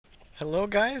Hello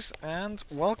guys, and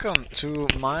welcome to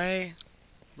my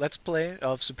Let's Play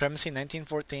of Supremacy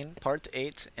 1914 Part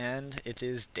 8, and it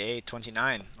is day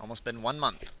 29, almost been 1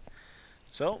 month.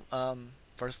 So,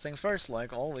 first things first,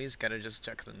 like always, gotta just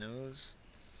check the news.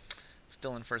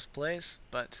 Still in first place,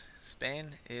 but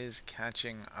Spain is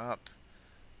catching up.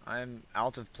 I'm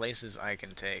out of places I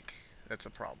can take. That's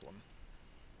a problem.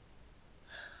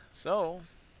 So,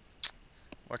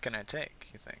 what can I take,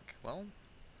 you think? Well,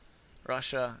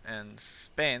 Russia and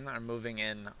Spain are moving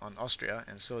in on Austria,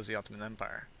 and so is the Ottoman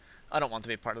Empire. I don't want to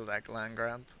be part of that land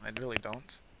grab. I really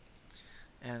don't.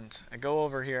 And I go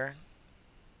over here,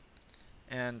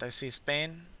 and I see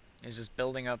Spain is just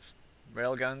building up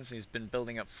railguns. He's been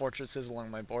building up fortresses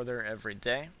along my border every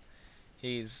day.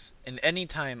 In any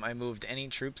time I moved any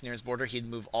troops near his border, he'd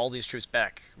move all these troops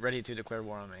back, ready to declare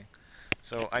war on me.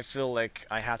 So I feel like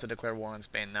I have to declare war on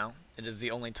Spain now. It is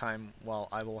the only time while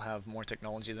I will have more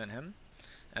technology than him,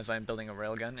 as I'm building a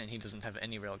railgun and he doesn't have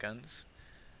any railguns.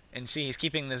 And see, he's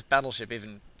keeping this battleship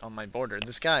even on my border.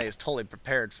 This guy is totally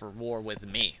prepared for war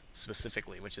with me,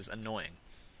 specifically, which is annoying.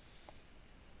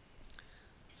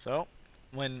 So,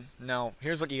 now,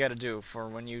 here's what you gotta do for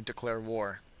when you declare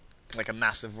war, like a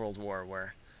massive world war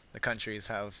where the countries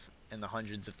have in the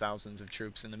hundreds of thousands of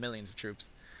troops, in the millions of troops,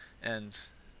 and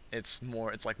it's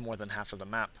like more than half of the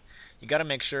map. You gotta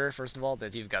make sure, first of all,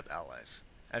 that you've got allies.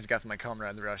 I've got my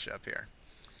comrade Russia up here.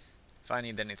 If I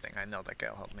need anything, I know that guy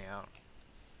will help me out.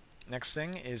 Next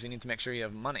thing is you need to make sure you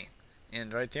have money.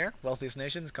 And right there, wealthiest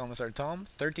nations, Commissar Tom,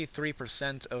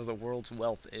 33% of the world's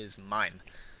wealth is mine.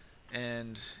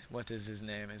 And what is his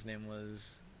name? His name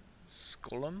was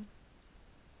Skolum?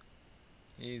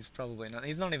 He's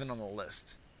not even on the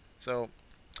list. So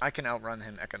I can outrun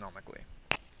him economically.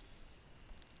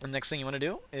 The next thing you want to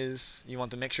do is you want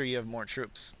to make sure you have more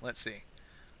troops. Let's see.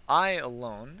 I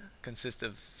alone consist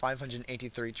of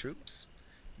 583 troops.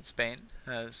 Spain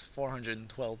has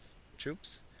 412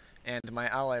 troops, and my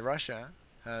ally Russia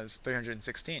has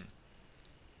 316.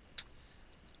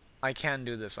 I can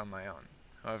do this on my own.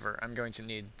 However, I'm going to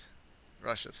need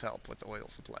Russia's help with oil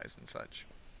supplies and such.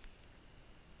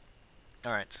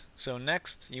 Alright, so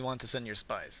next you want to send your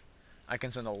spies. I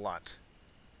can send a lot.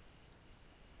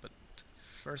 But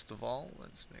first of all,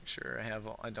 let's make sure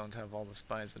I don't have all the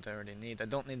spies that I already need. I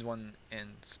don't need one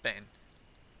in Spain.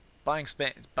 I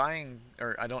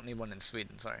don't need one in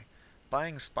Sweden, sorry.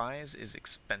 Buying spies is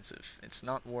expensive. It's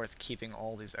not worth keeping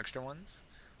all these extra ones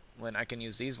when I can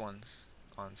use these ones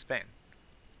on Spain.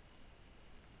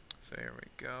 So here we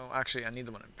go. Actually, I need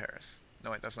the one in Paris. No,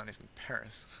 wait, that's not even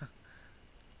Paris.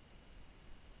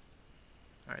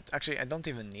 Alright, actually, I don't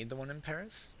even need the one in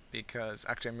Paris, because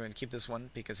actually I'm going to keep this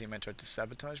one because he might try to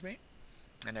sabotage me.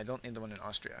 And I don't need the one in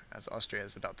Austria, as Austria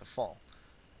is about to fall.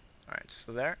 Alright,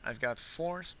 so there, I've got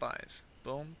 4 spies.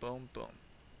 Boom, boom, boom.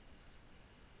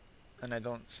 And I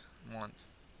don't want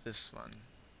this one.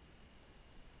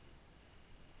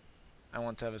 I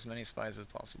want to have as many spies as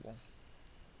possible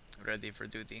ready for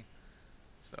duty.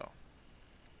 So,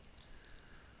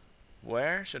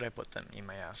 where should I put them, you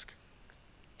may ask?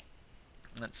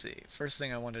 Let's see. First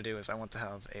thing I want to do is I want to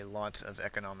have a lot of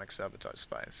economic sabotage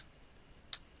spies.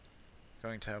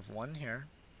 Going to have one here.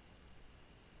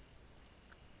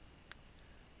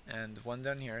 And one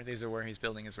down here. These are where he's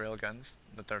building his railguns,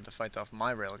 that are to fight off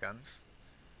my railguns.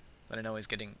 That I know he's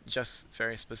getting just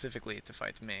very specifically to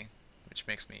fight me, which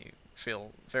makes me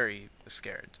feel very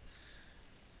scared.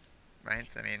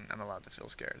 Right? I mean, I'm allowed to feel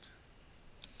scared.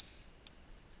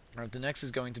 Alright, the next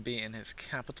is going to be in his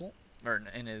capital, or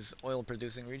in his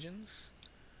oil-producing regions.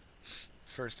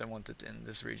 First I want it in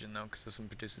this region though, because this one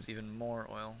produces even more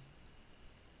oil.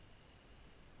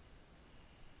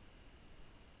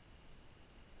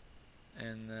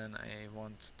 And then I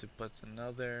want to put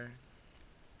another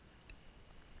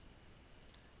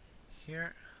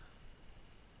here.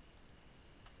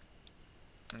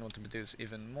 I want to produce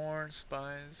even more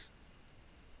spies.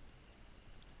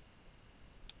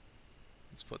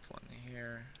 Let's put one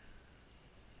here.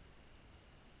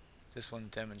 This one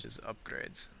damages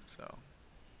upgrades, so...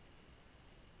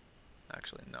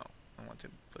 Actually, no. I want to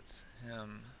put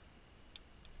him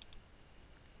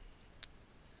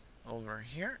over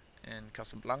here in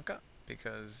Casablanca,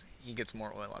 because he gets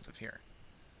more oil out of here.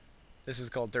 This is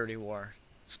called Dirty War.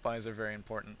 Spies are very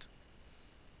important.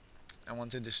 I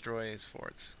want to destroy his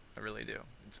forts. I really do.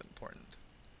 It's important.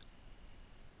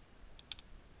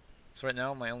 So right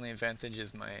now, my only advantage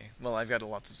is well, I've got a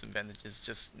lot of advantages,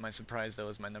 just my surprise, though,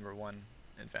 is my #1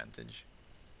 advantage.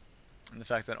 And the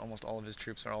fact that almost all of his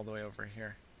troops are all the way over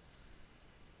here.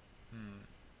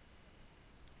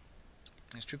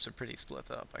 His troops are pretty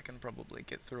split up. I can probably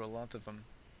get through a lot of them.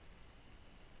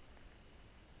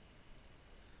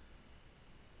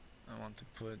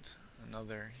 to put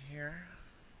another here.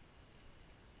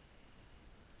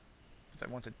 But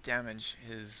I want to damage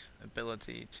his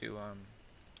ability to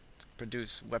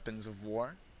produce weapons of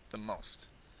war the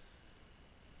most.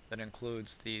 That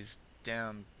includes these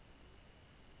damn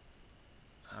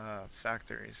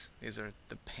factories. These are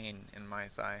the pain in my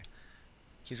thigh.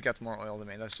 He's got more oil than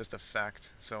me, that's just a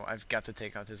fact. So I've got to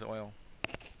take out his oil.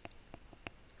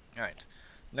 Alright.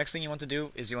 Next thing you want to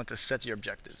do is you want to set your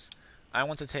objectives. I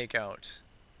want to take out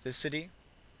this city,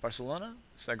 Barcelona,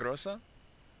 Sagrosa,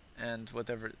 and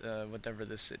whatever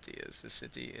this city is. This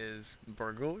city is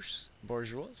Bourgeois.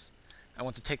 I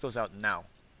want to take those out now,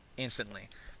 instantly.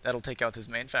 That'll take out his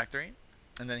main factory,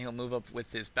 and then he'll move up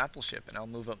with his battleship, and I'll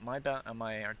move up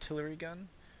my artillery gun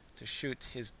to shoot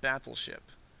his battleship.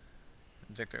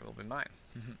 And victory will be mine.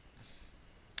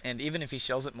 And even if he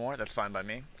shells it more, that's fine by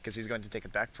me, because he's going to take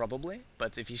it back probably.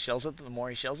 But if he shells it, the more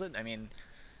he shells it, I mean,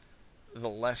 the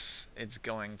less it's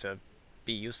going to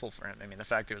be useful for him. I mean, the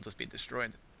factory will just be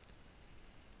destroyed.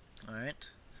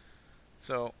 Alright.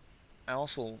 So, I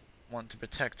also want to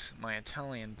protect my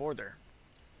Italian border.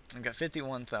 I've got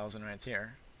 51,000 right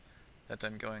here that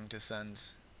I'm going to send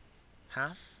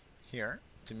half here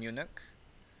to Munich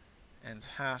and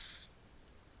half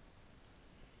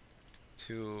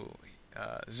to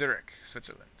Zurich,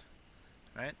 Switzerland.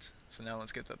 Right? So now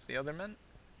let's get up the other men.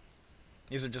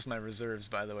 These are just my reserves,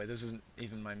 by the way. This isn't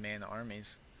even my main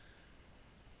armies.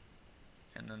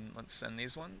 And then let's send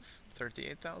these ones,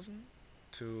 38,000,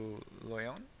 to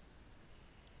Lyon.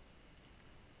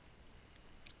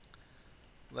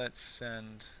 Let's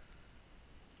send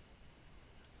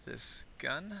this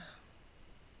gun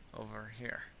over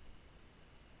here.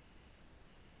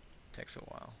 Takes a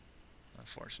while,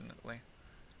 unfortunately.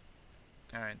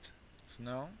 Alright, so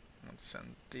now I want to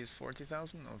send these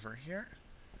 40,000 over here.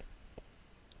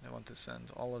 I want to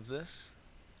send all of this,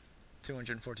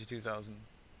 242,000,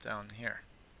 down here.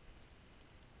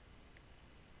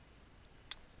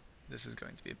 This is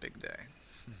going to be a big day.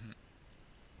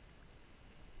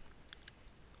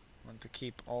 I want to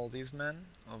keep all these men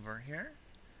over here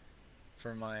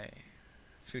for my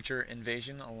future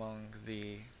invasion along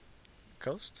the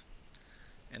coast.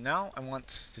 And now I want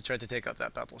to try to take out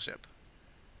that battleship.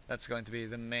 That's going to be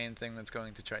the main thing that's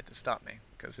going to try to stop me,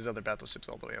 because his other battleship's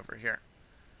all the way over here.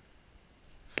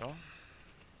 So,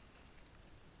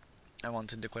 I want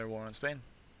to declare war on Spain.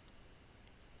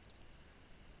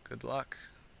 Good luck.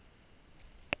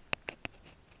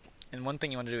 And one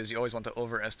thing you want to do is you always want to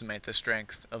overestimate the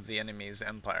strength of the enemy's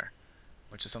empire,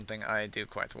 which is something I do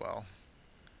quite well.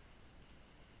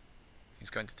 He's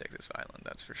going to take this island,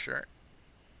 that's for sure.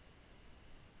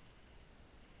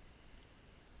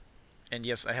 And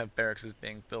yes, I have barracks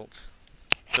being built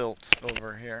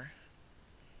over here.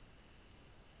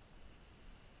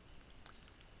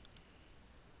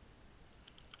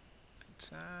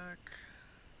 Attack.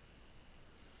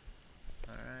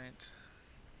 Alright.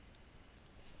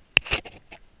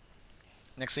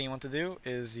 Next thing you want to do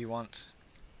is you want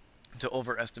to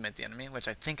overestimate the enemy, which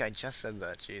I think I just said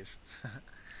that, jeez.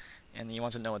 And you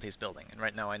want to know what he's building, and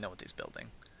right now I know what he's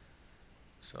building.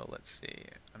 So let's see,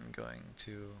 I'm going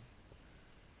to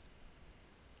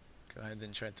go ahead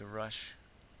and try to rush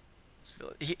this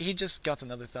village. He just got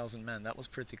another 1,000 men, that was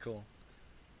pretty cool.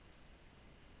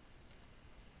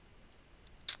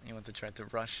 You want to try to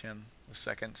rush him the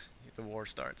second the war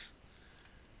starts.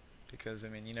 Because, I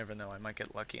mean, you never know, I might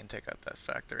get lucky and take out that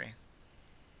factory.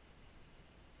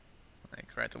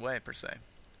 Like, right away, per se.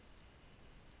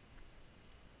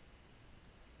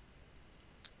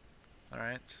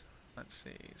 Alright, let's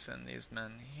see, send these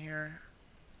men here.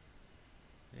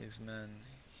 These men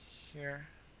here.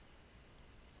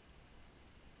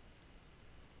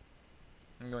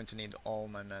 I'm going to need all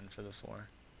my men for this war.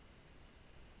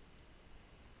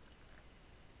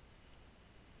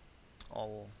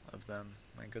 All of them,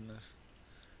 my goodness.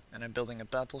 And I'm building a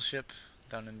battleship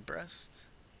down in Brest.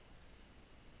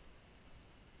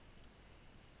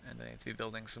 And I need to be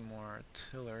building some more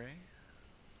artillery.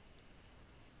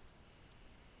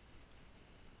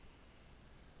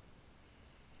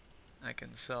 I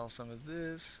can sell some of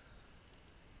this.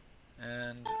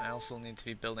 And I also need to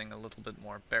be building a little bit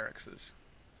more barracks.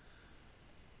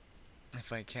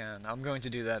 If I can. I'm going to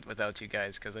do that without you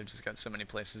guys, because I've just got so many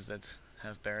places that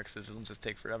have barracks, it'll just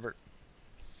take forever.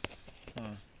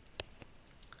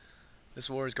 This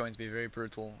war is going to be very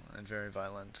brutal and very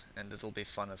violent, and it'll be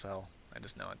fun as hell. I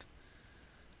just know it.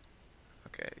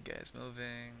 Okay, guys,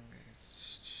 moving.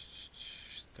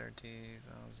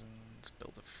 30,000. Let's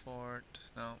build a fort.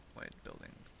 No, wait,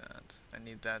 building that. I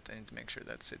need that. I need to make sure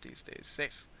that city stays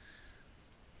safe.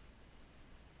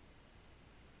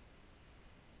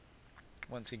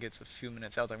 once he gets a few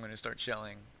minutes out, I'm going to start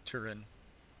shelling Turin.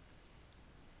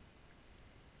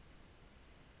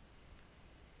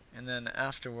 And then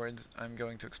afterwards, I'm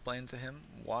going to explain to him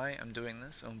why I'm doing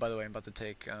this. Oh, by the way, I'm about to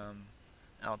take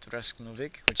out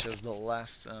Resknovik, which is the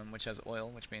last, which has oil,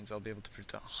 which means I'll be able to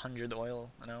produce 100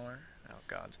 oil an hour. Oh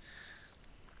god.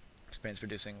 Spain's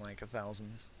producing like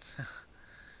 1,000.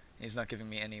 He's not giving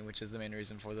me any, which is the main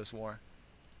reason for this war.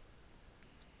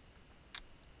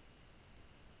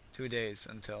 2 days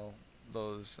until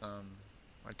those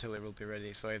artillery will be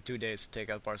ready, so I have 2 days to take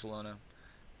out Barcelona,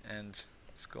 and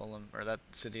Skolem, or that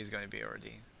city is going to be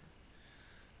already.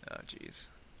 Oh jeez.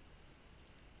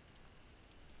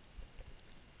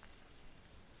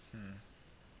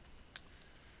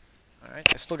 Alright,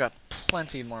 I've still got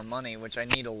plenty more money, which I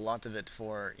need a lot of it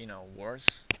for, you know,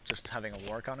 wars, just having a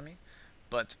war economy.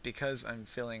 But because I'm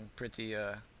feeling pretty,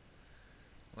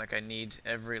 like I need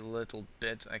every little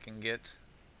bit I can get,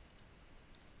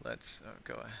 let's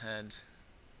go ahead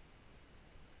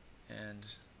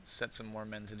and set some more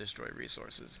men to destroy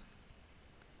resources.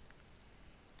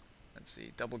 Let's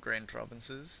see, double grain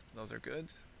provinces, those are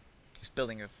good. He's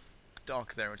building a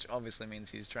dock there, which obviously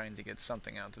means he's trying to get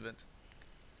something out of it.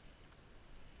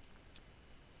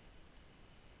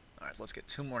 Alright, let's get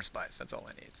 2 more spies, that's all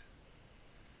I need.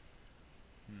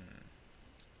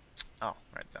 Oh,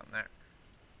 right down there.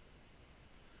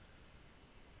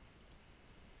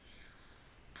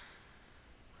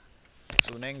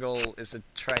 So the main goal is to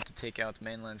try to take out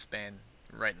mainland Spain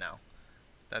right now.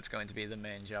 That's going to be the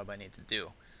main job I need to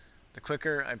do. The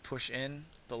quicker I push in,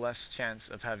 the less chance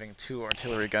of having 2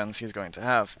 artillery guns he's going to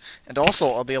have. And also,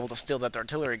 I'll be able to steal that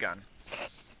artillery gun,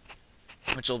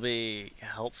 which will be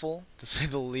helpful, to say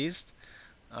the least.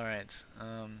 Alright,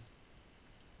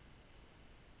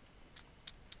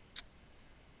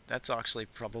 that's actually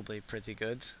probably pretty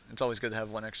good. It's always good to have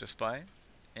 1 extra spy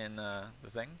in the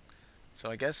thing.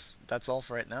 So I guess that's all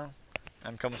for right now.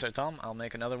 I'm Commissar Tom. I'll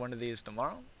make another one of these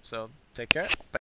tomorrow, so take care. Bye.